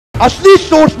असली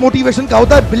source motivation का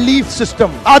होता है बिलीफ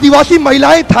सिस्टम। आदिवासी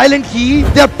महिलाएं थाईलैंड की,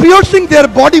 they are piercing their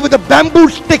body with a bamboo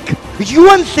stick.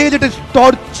 UN says it is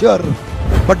torture,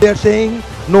 but they are saying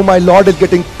no, my Lord is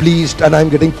getting pleased and I am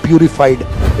getting purified.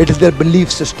 It is their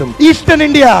belief system. Eastern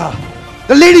India,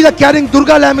 the ladies are carrying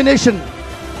Durga lamination,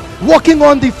 walking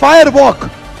on the fire walk,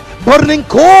 burning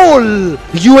coal.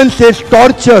 UN says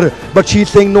torture, but she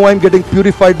is saying no, I am getting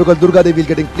purified because Durga Devi is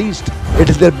getting pleased.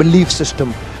 It is their belief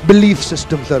system. Belief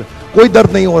system, sir. कोई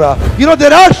दर्द नहीं हो रहा. You know,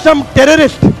 there are some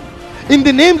terrorists in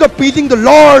the names of pleasing the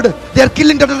Lord. They are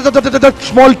killing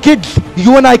small kids.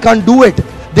 You and I can't do it.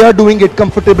 They are doing it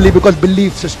comfortably because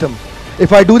belief system.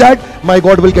 If I do that, my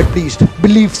God will get pleased.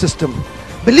 Belief system.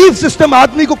 Belief system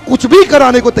आदमी को कुछ भी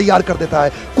कराने को तैयार कर देता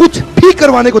है, कुछ भी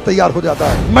करवाने को तैयार हो जाता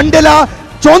है। मंडेला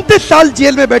 34 साल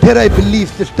जेल में बैठे रहे।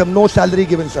 Belief system, no salary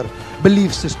given, sir.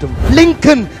 Belief system.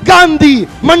 Lincoln, Gandhi,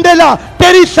 Mandela,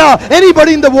 Teresa,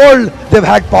 anybody in the world,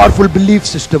 they've had powerful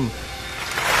belief system.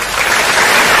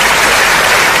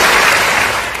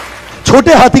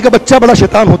 छोटे हाथी का बच्चा बड़ा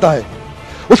शैतान होता है,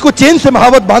 उसको चेन से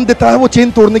महावत बांध देता है, वो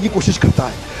चेन तोड़ने की कोशिश करता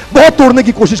है, बहुत तोड़ने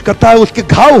की कोशिश करता है, उसके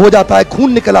घाव हो जाता है,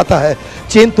 खून निकल आता है।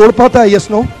 चेन तोड़ पाता है? यस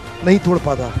नो, नहीं तोड़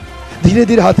पाता। धीरे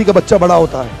धीरे हाथी का बच्चा बड़ा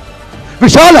होता है,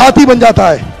 विशाल हाथी बन जाता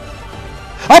है।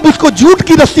 अब उसको जूट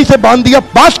की रस्सी से बांध दिया,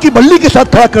 बांस की बल्ली के साथ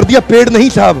खड़ा कर दिया। पेड़ नहीं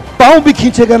साहब, पांव भी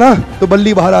खींचेगा ना तो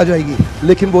बल्ली बाहर आ जाएगी,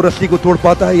 लेकिन वो रस्सी को तोड़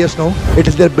पाता है? Yes no, it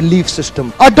is their belief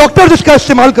system. आज डॉक्टर इसका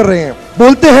इस्तेमाल कर रहे हैं,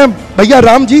 बोलते हैं भैया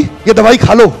राम जी ये दवाई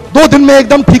खा लो, 2 दिन में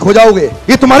एकदम ठीक हो जाओगे,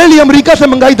 ये तुम्हारे लिए अमेरिका से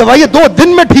मंगाई दवाई है, 2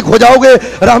 दिन में ठीक हो जाओगे।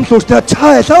 राम सोचते हैं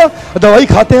अच्छा ऐसा, दवाई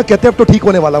खाते हैं, कहते हैं अब तो ठीक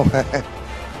होने वाला हूं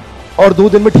और 2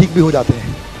 दिन में ठीक भी हो जाते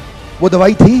हैं। वो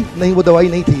दवाई थी? नहीं, वो दवाई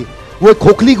नहीं थी, वो एक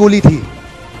खोखली गोली थी।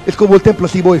 इसको बोलते हैं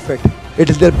placebo effect. It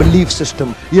is their belief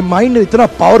system. ये माइंड इतना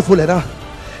पावरफुल है ना,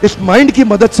 इस माइंड की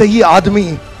मदद से ही आदमी,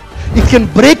 it can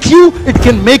break you, it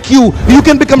can make you, you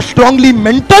can become strongly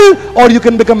mental or you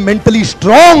can become mentally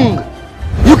strong.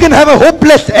 You can have a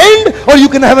hopeless end or you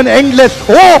can have an endless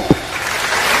hope.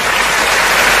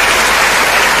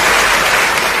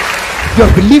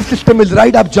 Your belief system is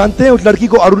right. आप जानते हैं उस लड़की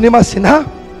को Arunima Sinha,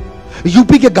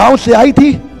 UP के गांव से आई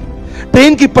थी,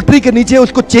 ट्रेन की पटरी के नीचे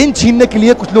उसको चेन छीनने के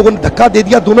लिए कुछ लोगों ने धक्का दे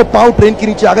दिया, दोनों पांव ट्रेन के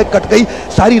नीचे आ गए, कट गई,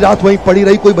 सारी रात वहीं पड़ी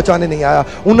रही, कोई बचाने नहीं आया।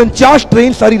 49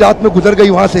 ट्रेन सारी रात में गुजर गई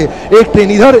वहां से, एक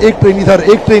ट्रेन इधर, एक ट्रेन इधर,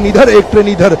 एक ट्रेन इधर, एक ट्रेन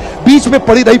इधर, बीच में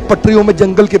पड़ी रही पटरियों में,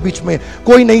 जंगल के बीच में,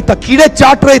 कोई नहीं था। कीड़े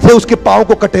चाट रहे थे उसके पांव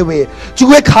को कटे हुए,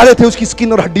 चूहे खा रहे थे उसकी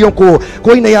स्किन और हड्डियों को,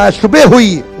 कोई नहीं आया। सुबह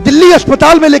हुई, दिल्ली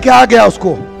अस्पताल में लेके आ गया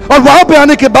उसको, और वहां पे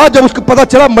आने के बाद जब उसको पता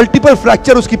चला मल्टीपल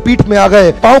फ्रैक्चर उसकी पीठ में आ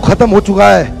गए, पांव खत्म हो चुका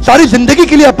है, सारी जिंदगी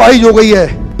के लिए अपाहिज हो गई है,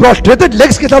 प्रोस्ट्रेटेड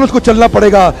लेग्स के साथ उसको चलना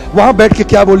पड़ेगा। वहां बैठ के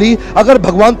क्या बोली? अगर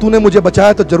भगवान तूने मुझे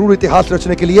बचाया तो जरूर इतिहास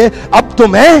रचने के लिए अब तो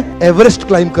मैं एवरेस्ट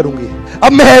क्लाइंब करूंगी,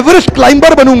 अब मैं एवरेस्ट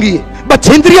क्लाइंबर बनूंगी।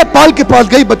 बछेंद्रिय पाल के पास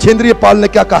गई, बछेंद्रिय पाल ने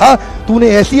क्या कहा? तूने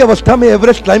ऐसी अवस्था में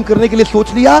एवरेस्ट क्लाइंब करने के लिए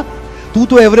सोच लिया, तू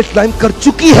तो एवरेस्ट क्लाइंब कर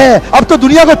चुकी है, अब तो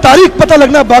दुनिया को तारीख पता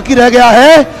लगना बाकी रह गया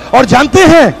है। और जानते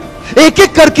हैं, एक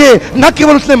एक करके न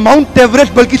केवल उसने माउंट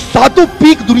एवरेस्ट बल्कि 7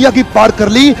 पीक दुनिया की पार कर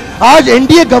ली। आज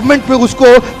एनडीए गवर्नमेंट में उसको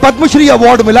पद्मश्री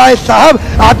अवार्ड मिला है। साहब,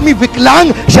 आदमी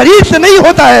विकलांग शरीर से नहीं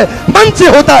होता है, मन से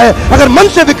होता है। अगर मन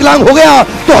से विकलांग हो गया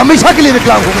तो हमेशा के लिए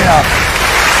विकलांग हो गया।